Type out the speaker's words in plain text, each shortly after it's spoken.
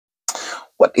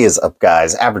What is up,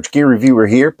 guys? Average Gear Reviewer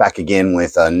here, back again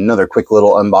with another quick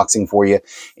little unboxing for you.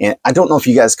 And I don't know if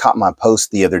you guys caught my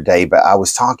post the other day, but I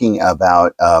was talking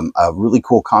about a really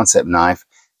cool Kansept knife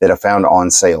that I found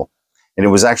on sale. And it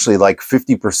was actually like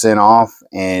 50% off.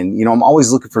 And, you know, I'm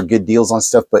always looking for good deals on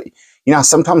stuff, but, you know,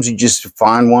 sometimes you just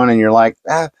find one and you're like,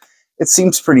 it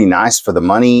seems pretty nice for the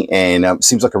money and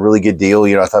seems like a really good deal.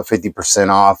 You know, I thought 50%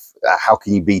 off, how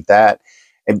can you beat that?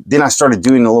 And then I started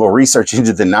doing a little research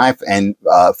into the knife and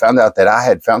found out that I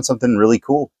had found something really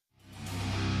cool.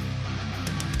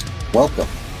 Welcome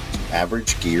to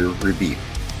Average Gear Review,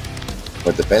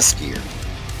 where the best gear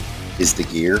is the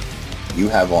gear you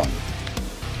have on you.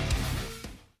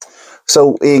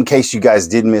 So in case you guys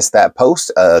did miss that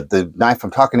post, the knife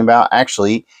I'm talking about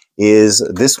actually is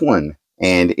this one,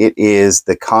 and it is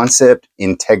the Kansept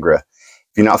Integra.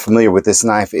 If you're not familiar with this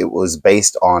knife, it was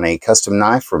based on a custom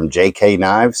knife from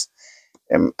Eknives.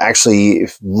 And actually,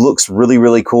 it looks really,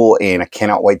 really cool, and I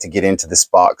cannot wait to get into this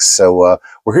box. So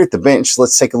we're here at the bench.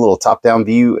 Let's take a little top-down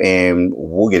view, and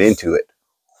we'll get into it.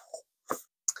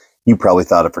 You probably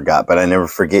thought I forgot, but I never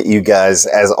forget you guys.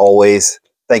 As always,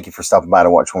 thank you for stopping by to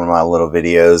watch one of my little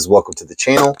videos. Welcome to the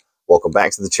channel. Welcome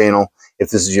back to the channel. If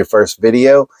this is your first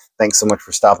video, thanks so much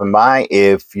for stopping by.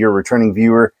 If you're a returning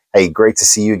viewer, hey, great to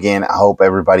see you again. I hope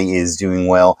everybody is doing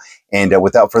well. And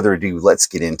without further ado, let's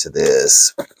get into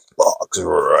this box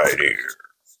right here.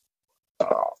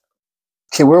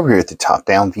 Okay, we're over here at the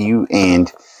top-down view.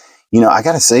 And, you know, I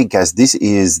got to say, guys, this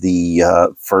is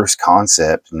the first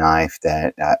Kansept knife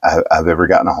that I've ever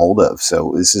gotten a hold of.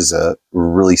 So this is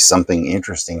really something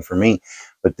interesting for me.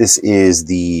 But this is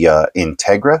the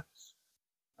Integra.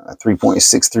 A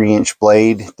 3.63-inch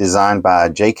blade designed by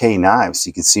Eknives.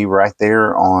 You can see right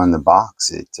there on the box,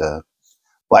 it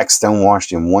black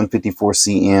stonewashed in 154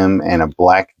 cm and a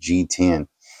black G10.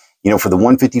 You know, for the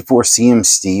 154 cm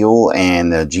steel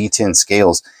and the G10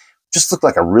 scales, just looked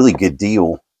like a really good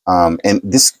deal. And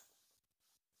this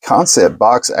Kansept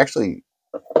box, actually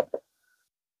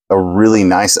a really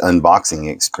nice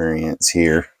unboxing experience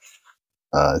here.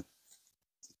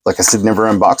 Like I said, never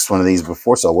unboxed one of these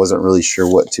before, so I wasn't really sure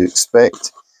what to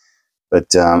expect.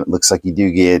 But it looks like you do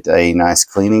get a nice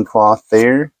cleaning cloth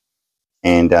there.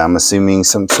 And I'm assuming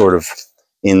some sort of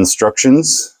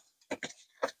instructions.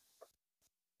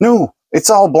 No,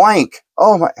 it's all blank.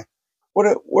 Oh my,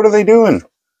 what are they doing?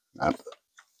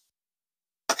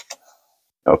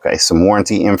 Okay, some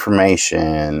warranty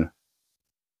information.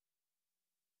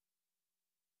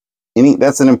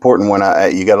 That's an important one.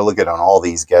 You got to look at on all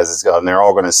these guys, and they're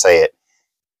all going to say it.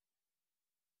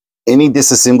 Any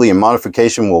disassembly and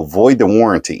modification will void the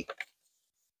warranty.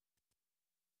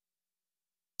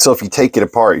 So if you take it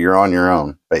apart, you're on your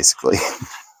own, basically.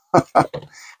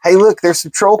 Hey, look, there's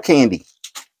some troll candy.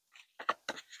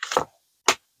 All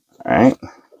right.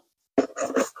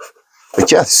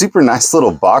 But yeah, super nice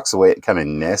little box, the way it kind of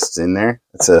nests in there.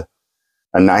 It's a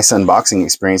nice unboxing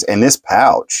experience. And this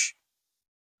pouch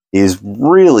is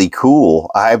really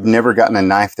cool. I've never gotten a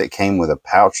knife that came with a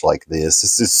pouch like this.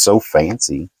 This is so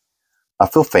fancy. I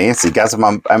feel fancy. Guys,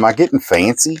 am I getting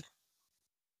fancy?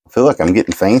 I feel like I'm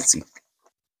getting fancy.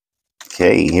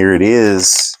 Okay, here it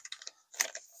is.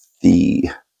 The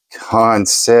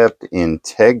Kansept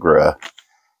Integra.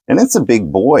 And it's a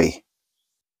big boy.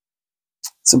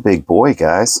 It's a big boy,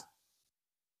 guys.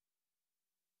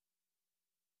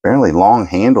 Fairly long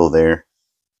handle there.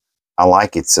 I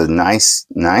like it's a nice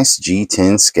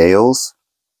G10 scales.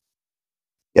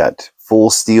 Got full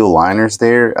steel liners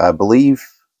there. I believe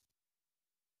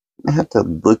I have to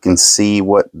look and see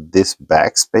what this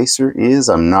backspacer is.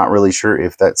 I'm not really sure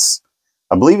if that's,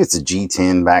 I believe it's a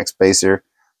G10 backspacer,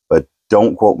 but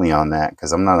don't quote me on that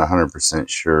because I'm not 100%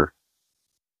 sure.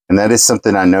 And that is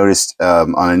something I noticed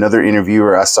on another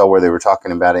interviewer I saw where they were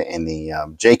talking about it. And the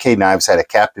Eknives had a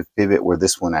captive pivot where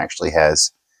this one actually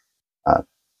has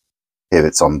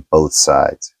pivots on both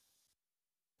sides.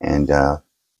 And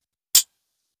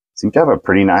seems to have a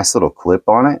pretty nice little clip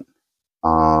on it.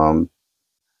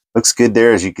 Looks good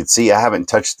there. As you can see, I haven't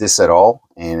touched this at all,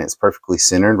 and it's perfectly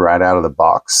centered right out of the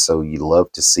box. So you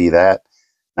love to see that.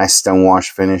 Nice stonewash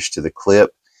finish to the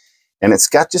clip. And it's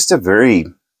got just a very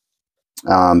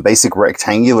basic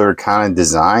rectangular kind of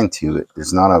design to it.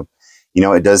 There's not a, you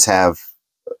know, it does have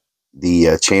the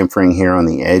chamfering here on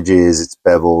the edges. It's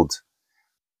beveled.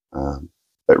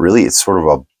 But really, it's sort of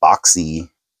a boxy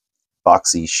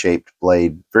shaped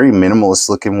blade. Very minimalist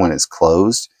looking when it's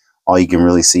closed. All you can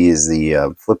really see is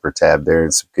the flipper tab there,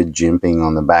 and some good jimping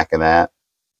on the back of that.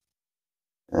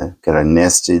 Got a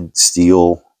nested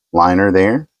steel liner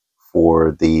there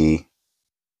for the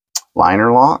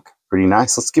liner lock. Pretty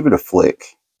nice. Let's give it a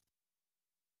flick.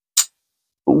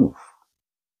 Ooh,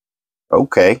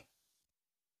 okay.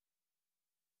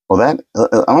 Well, that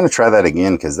I'm going to try that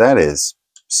again because that is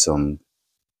some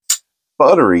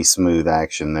buttery smooth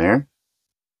action there.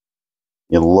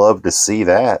 You'll love to see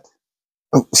that.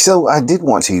 So I did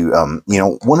want to, you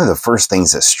know, one of the first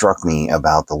things that struck me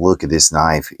about the look of this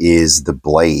knife is the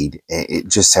blade. It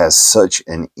just has such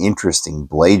an interesting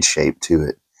blade shape to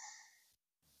it.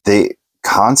 The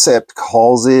Kansept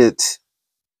calls it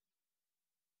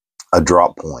a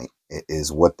drop point,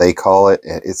 is what they call it.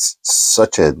 It's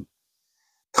such a,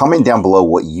 comment down below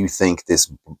what you think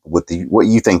this, what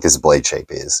you think this blade shape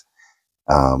is.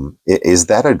 Is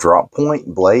that a drop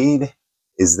point blade?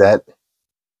 Is that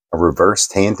a reverse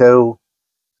tanto?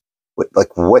 What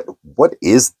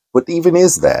even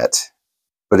is that?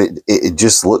 But it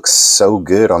just looks so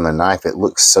good on the knife. It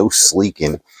looks so sleek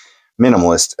and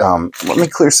minimalist. Let me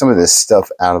clear some of this stuff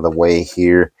out of the way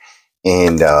here,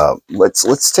 and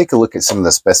let's take a look at some of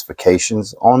the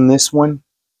specifications on this one.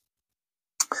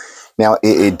 Now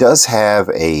it does have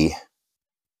a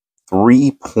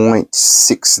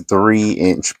 3.63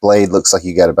 inch blade. Looks like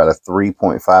you got about a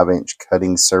 3.5 inch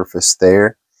cutting surface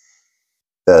there.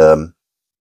 I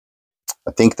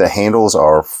think the handles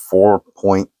are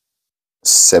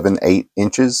 4.78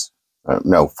 inches.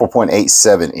 No,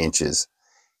 4.87 inches.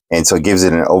 And so it gives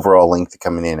it an overall length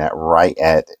coming in at right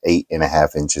at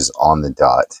 8.5 inches on the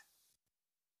dot.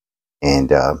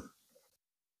 And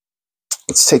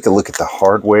let's take a look at the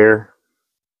hardware.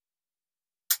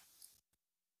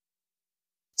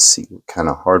 Let's see what kind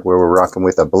of hardware we're rocking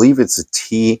with. I believe it's a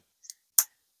T8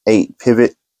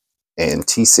 pivot and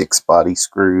T6 body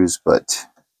screws, but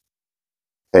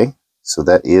okay, so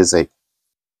that is a...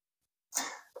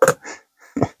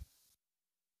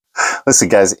 Listen,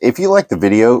 guys, if you like the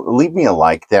video, leave me a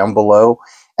like down below.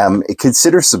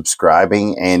 Consider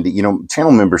subscribing, and, you know,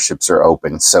 channel memberships are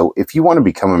open. So if you want to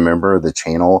become a member of the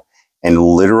channel and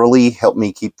literally help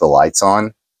me keep the lights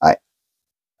on,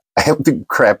 I have the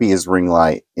crappiest ring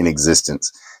light in existence.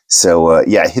 So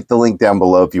yeah, hit the link down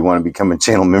below if you want to become a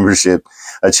channel member,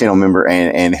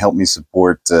 and help me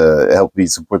support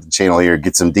the channel here,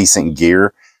 get some decent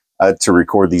gear to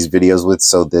record these videos with,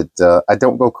 so that I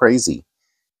don't go crazy.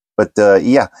 But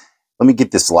yeah, let me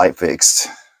get this light fixed.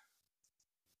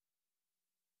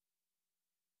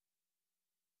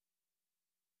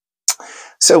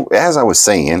 So as I was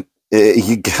saying,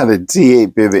 you got a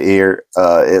T8 pivot here.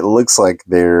 It looks like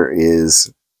there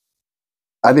is...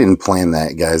 I didn't plan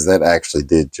that, guys. That actually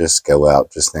did just go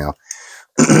out just now.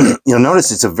 You'll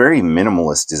notice it's a very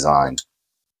minimalist design.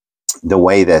 The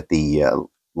way that the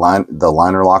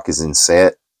liner lock is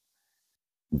inset,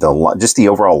 just the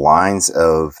overall lines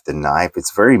of the knife,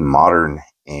 it's very modern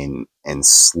and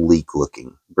sleek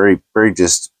looking. Very, very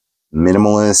just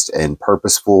minimalist and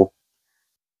purposeful,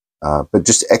 but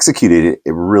just executed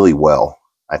it really well.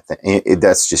 I think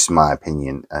that's just my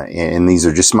opinion, and these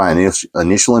are just my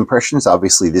initial impressions.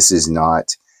 Obviously, this is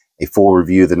not a full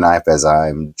review of the knife, as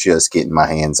I'm just getting my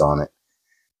hands on it.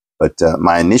 But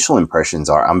my initial impressions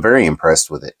are I'm very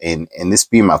impressed with it, and this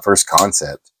being my first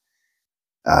Kansept,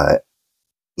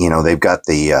 you know, they've got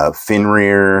the fin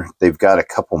rear. They've got a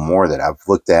couple more that I've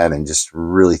looked at and just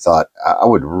really thought I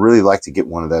would really like to get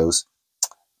one of those.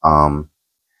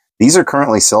 These are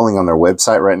currently selling on their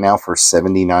website right now for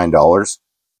 $79.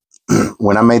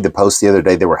 When I made the post the other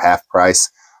day, they were half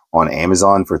price on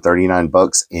Amazon for 39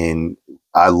 bucks. And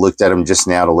I looked at them just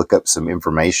now to look up some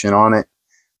information on it,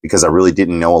 because I really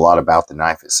didn't know a lot about the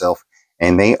knife itself.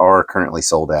 And they are currently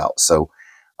sold out. So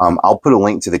I'll put a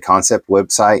link to the Kansept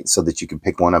website so that you can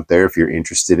pick one up there if you're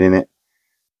interested in it.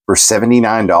 For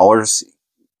 $79,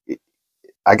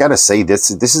 I got to say,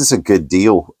 this is a good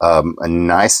deal. A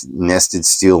nice nested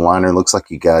steel liner. Looks like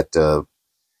you got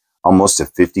almost a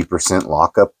 50%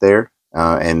 lockup there.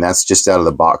 And that's just out of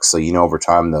the box. So, you know, over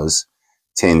time, those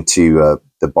tend to,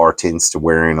 the bar tends to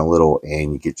wear in a little,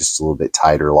 and you get just a little bit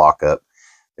tighter lockup.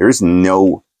 There's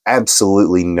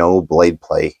absolutely no blade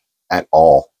play at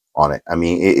all on it. I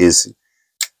mean, it is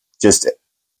just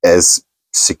as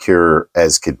secure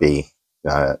as could be.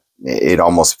 It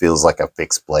almost feels like a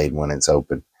fixed blade when it's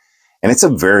open. And it's a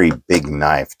very big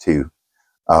knife too.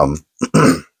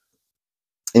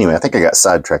 Anyway, I think I got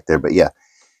sidetracked there, but yeah,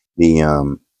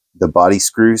 the body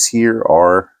screws here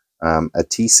are a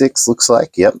T6, looks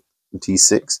like. Yep, a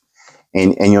T6.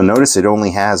 And you'll notice it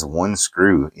only has one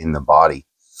screw in the body.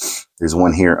 There's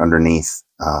one here underneath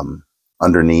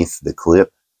the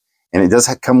clip. And it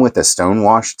does come with a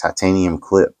stonewash titanium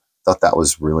clip. Thought that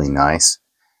was really nice.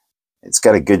 It's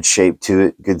got a good shape to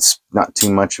it. Good, not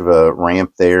too much of a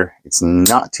ramp there. It's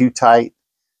not too tight,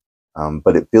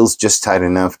 but it feels just tight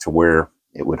enough to where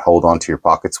it would hold onto your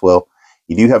pockets well.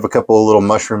 You do have a couple of little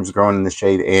mushrooms growing in the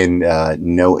shade, and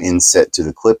no inset to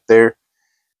the clip there.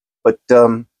 But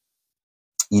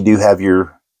you do have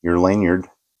your lanyard,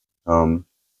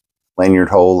 lanyard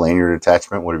hole, lanyard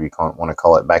attachment, whatever you want to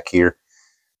call it, back here.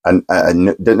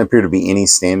 Doesn't appear to be any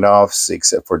standoffs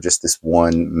except for just this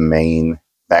one main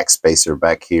back spacer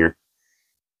back here.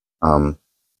 And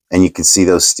you can see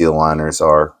those steel liners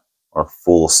are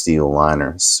full steel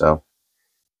liners. So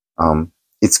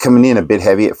it's coming in a bit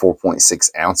heavy at 4.6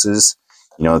 ounces.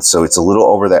 You know, so it's a little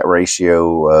over that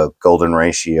ratio, golden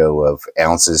ratio of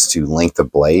ounces to length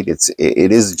of blade.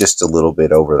 It is just a little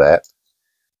bit over that,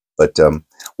 but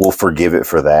we'll forgive it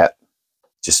for that,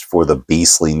 just for the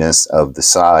beastliness of the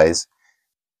size.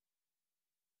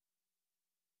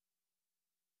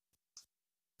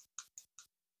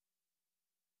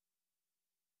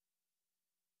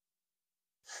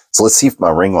 So let's see if my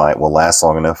ring light will last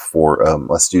long enough for,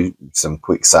 let's do some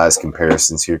quick size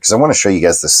comparisons here, because I want to show you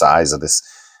guys the size of this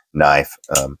knife.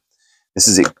 This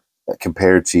is it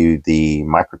compared to the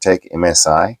Microtech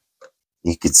MSI.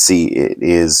 You can see it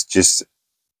is just,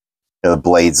 the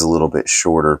blade's a little bit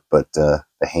shorter, but the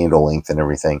handle length and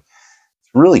everything,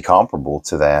 it's really comparable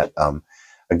to that.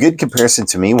 A good comparison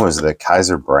to me was the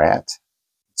Kaiser Brat.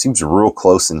 It seems real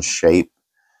close in shape.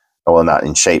 Well, not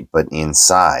in shape, but in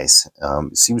size.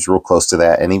 It seems real close to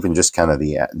that, and even just kind of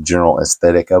the general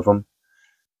aesthetic of them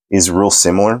is real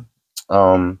similar.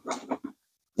 Yeah,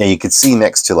 you could see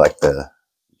next to like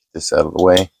this out of the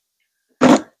way.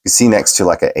 You see next to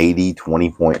like an 80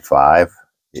 20.5.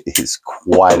 It is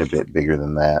quite a bit bigger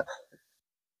than that.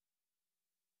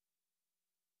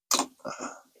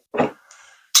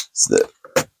 It's the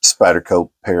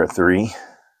Spyderco Para 3.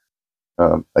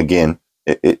 Again,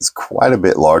 it's quite a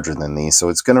bit larger than these, so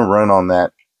it's going to run on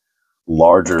that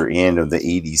larger end of the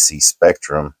EDC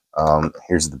spectrum.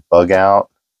 Here's the bug out.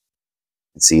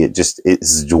 You can see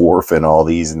it's dwarfing all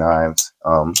these knives.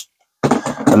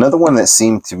 Another one that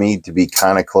seemed to me to be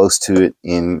kind of close to it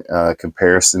in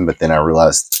comparison, but then I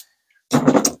realized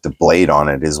the blade on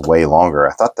it is way longer.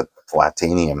 I thought the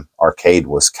Titanium Arcade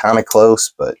was kind of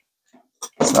close, but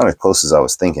it's not as close as I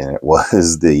was thinking it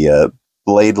was. The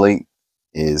blade length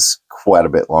is quite a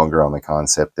bit longer on the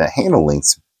Kansept. The handle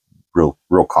length's real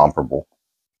comparable.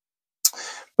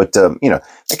 But, you know,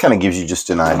 that kind of gives you just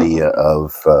an idea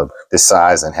of the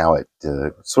size and how it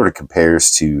sort of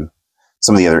compares to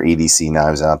some of the other EDC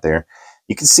knives out there.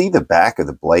 You can see the back of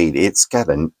the blade. It's got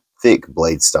a thick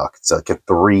blade stock. It's like a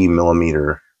 3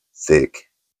 millimeter thick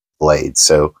blade.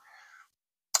 So,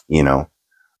 you know,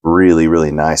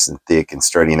 really nice and thick and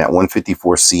sturdy. And that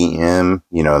 154 cm,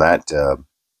 you know, that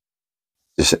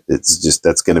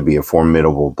that's going to be a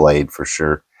formidable blade for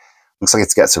sure. Looks like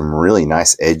it's got some really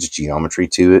nice edge geometry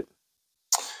to it.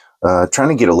 Trying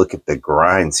to get a look at the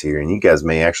grinds here, and you guys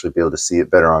may actually be able to see it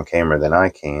better on camera than I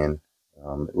can.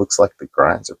 It looks like the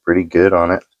grinds are pretty good on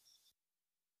it.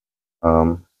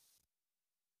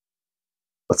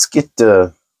 Let's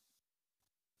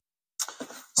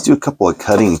do a couple of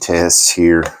cutting tests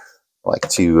here. I like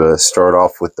to start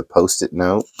off with the Post-it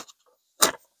note,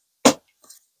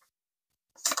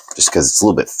 just because it's a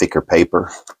little bit thicker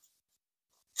paper.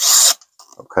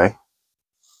 Okay.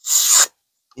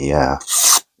 Yeah.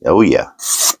 Oh yeah.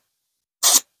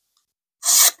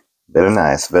 Very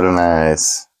nice. Very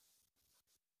nice.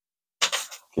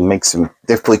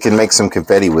 Definitely can make some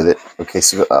confetti with it. Okay,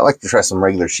 so I like to try some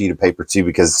regular sheet of paper too,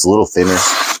 because it's a little thinner.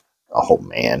 Oh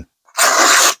man.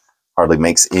 Hardly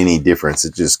makes any difference.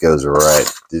 It just goes right.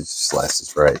 It just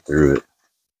slices right through it.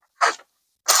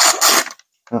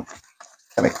 Oh,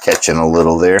 kind of catching a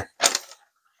little there.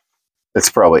 That's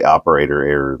probably operator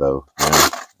error though.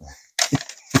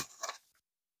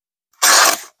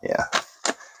 Yeah.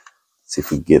 See if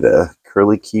we get a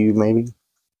curly Q maybe.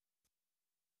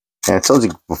 And I told you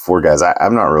before, guys,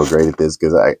 I'm not real great at this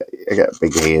because I got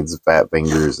big hands, fat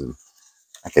fingers, and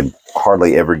I can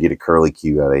hardly ever get a curly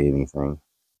Q out of anything.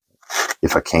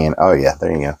 If I can. Oh yeah,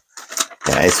 there you go.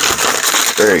 Yeah,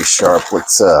 it's very sharp.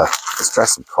 Let's try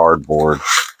some cardboard.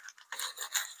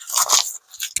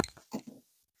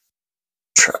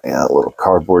 Try out a little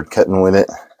cardboard cutting with it.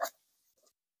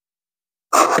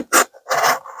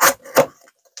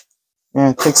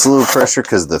 Yeah, it takes a little pressure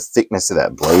because of the thickness of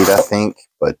that blade, I think.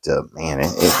 But man,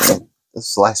 it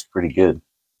slices pretty good.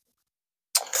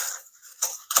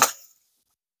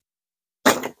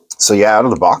 So yeah, out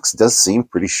of the box, it does seem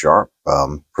pretty sharp.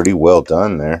 Pretty well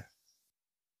done there.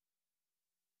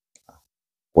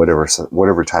 Whatever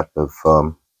type of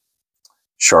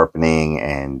sharpening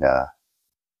and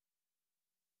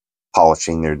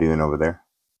polishing they're doing over there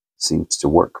seems to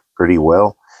work pretty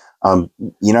well.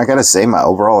 You know, I gotta say, my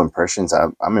overall impressions,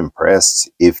 I'm impressed.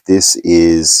 If this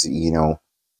is, you know,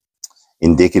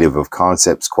 indicative of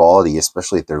Kansept's quality,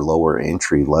 especially at their lower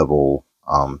entry level,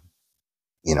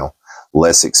 you know,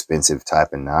 less expensive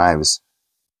type of knives,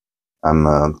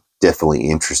 I'm definitely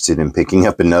interested in picking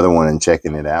up another one and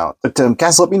checking it out. But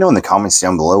guys, let me know in the comments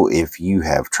down below if you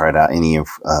have tried out any of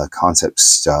Kansept's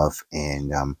stuff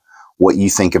and what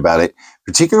you think about it,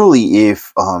 particularly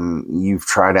if you've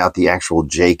tried out the actual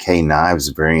JK Knives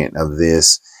variant of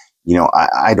this. You know,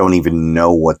 I don't even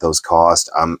know what those cost.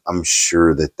 I'm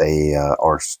sure that they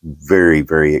are very,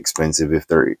 very expensive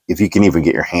if you can even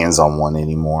get your hands on one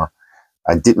anymore.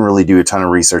 I didn't really do a ton of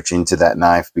research into that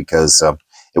knife because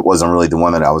it wasn't really the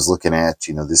one that I was looking at.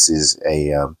 You know, this is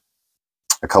a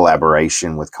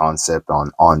collaboration with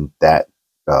Kansept on that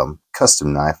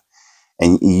custom knife.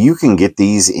 And you can get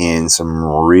these in some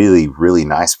really, really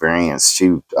nice variants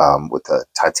too, with the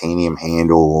titanium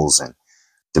handles and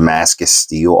Damascus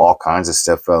steel, all kinds of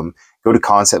stuff. Go to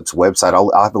Kansept's website.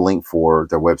 I'll have a link for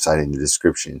their website in the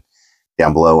description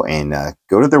down below, and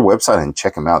go to their website and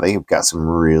check them out. They've got some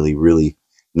really, really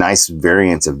nice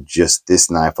variants of just this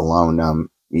knife alone.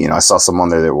 You know, I saw some on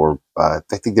there that were, I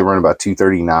think they run about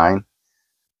 $239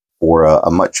 for a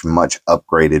much, much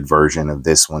upgraded version of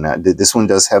this one. This one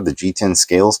does have the G10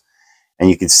 scales, and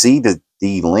you can see the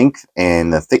length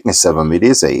and the thickness of them. It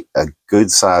is a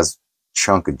good sized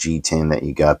chunk of G10 that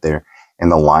you got there,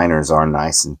 and the liners are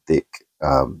nice and thick,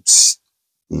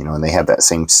 you know, and they have that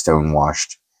same stone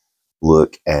washed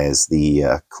look as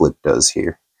the clip does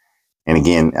here. And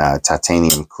again,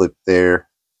 titanium clip there,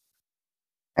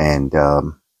 and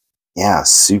yeah,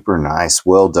 super nice,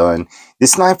 well done.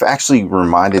 This knife actually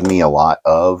reminded me a lot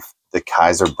of the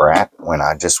Kaiser Brat when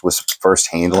I just was first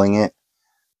handling it,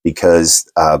 because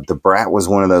the Brat was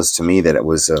one of those to me that it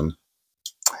was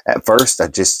at first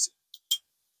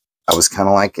I was kind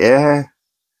of like,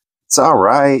 it's all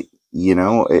right, you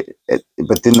know,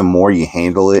 but then the more you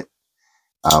handle it,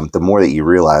 the more that you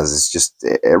realize it's just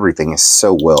everything is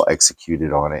so well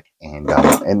executed on it.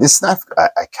 And this knife,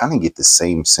 I kind of get the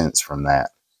same sense from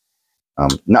that.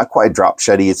 Not quite drop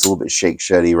shutty. It's a little bit shake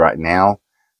shutty right now,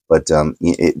 but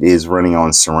it is running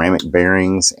on ceramic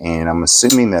bearings, and I'm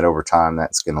assuming that over time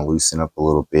that's going to loosen up a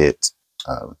little bit,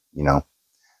 you know,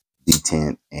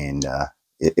 detent, and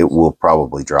it will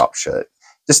probably drop shut.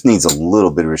 Just needs a little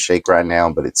bit of a shake right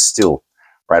now, but it's still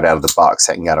right out of the box.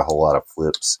 Hasn't got a whole lot of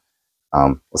flips.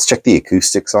 Let's check the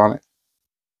acoustics on it.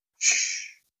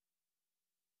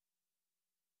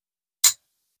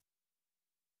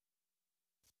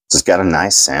 It's got a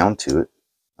nice sound to it.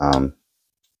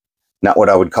 Not what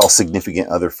I would call significant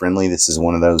other friendly. This is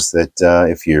one of those that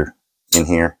if you're in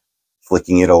here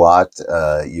flicking it a lot,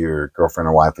 your girlfriend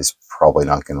or wife is probably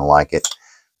not going to like it.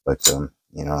 But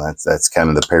you know, that's kind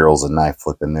of the perils of knife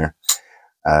flipping there.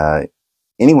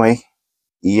 Anyway,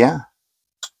 yeah,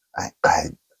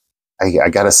 I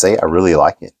gotta say, I really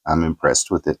like it. I'm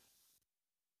impressed with it.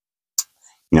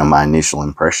 You know, my initial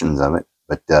impressions of it,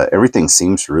 but everything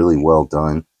seems really well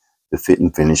done. The fit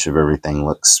and finish of everything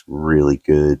looks really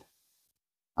good.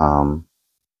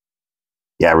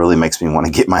 Yeah, it really makes me want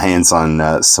to get my hands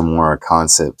on some more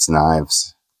Kansept's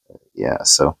knives. Yeah,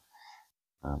 so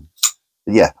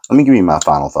yeah, let me give you my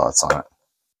final thoughts on it.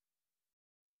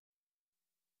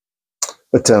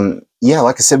 But yeah,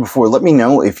 like I said before, let me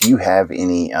know if you have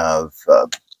any of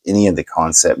the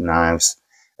Kansept knives,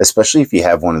 especially if you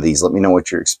have one of these. Let me know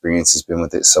what your experience has been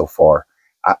with it so far.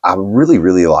 I'm really,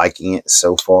 really liking it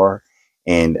so far.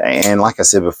 And like I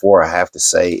said before, I have to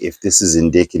say, if this is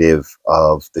indicative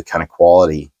of the kind of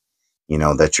quality, you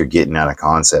know, that you're getting out of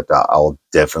Kansept, I'll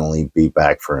definitely be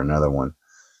back for another one.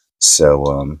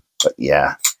 So, but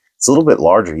yeah, it's a little bit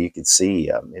larger. You can see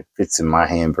it fits in my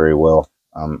hand very well.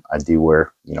 I do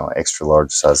wear, you know, extra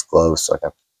large size gloves, so I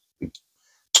got big,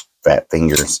 fat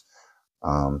fingers.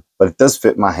 But it does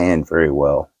fit my hand very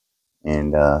well,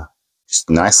 and just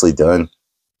nicely done.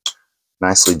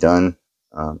 Nicely done.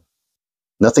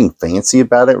 Nothing fancy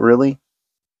about it really,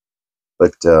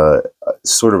 but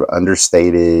sort of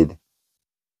understated,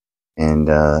 and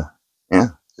yeah,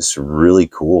 just really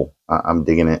cool. I'm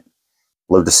digging it.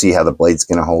 Love to see how the blade's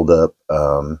going to hold up.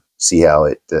 See how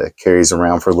it carries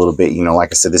around for a little bit. You know, like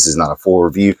I said, this is not a full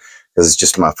review because it's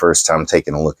just my first time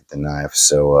taking a look at the knife.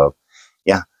 So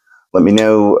yeah, let me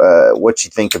know what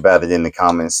you think about it in the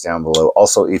comments down below.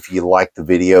 Also, if you like the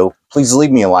video, please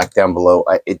leave me a like down below.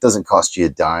 It doesn't cost you a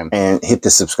dime. And hit the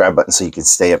subscribe button so you can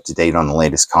stay up to date on the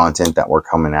latest content that we're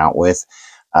coming out with.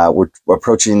 We're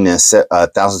approaching the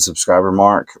 1,000 subscriber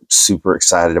mark. Super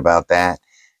excited about that.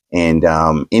 And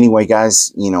anyway,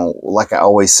 guys, you know, like I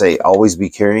always say, always be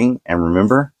caring. And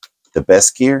remember, The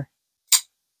best gear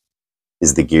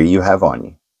is the gear you have on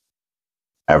you.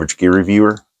 Average Gear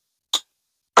Reviewer,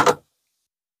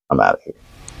 I'm out of here.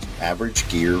 Average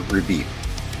Gear Review,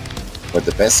 where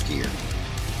the best gear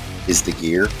is the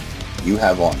gear you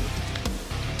have on you.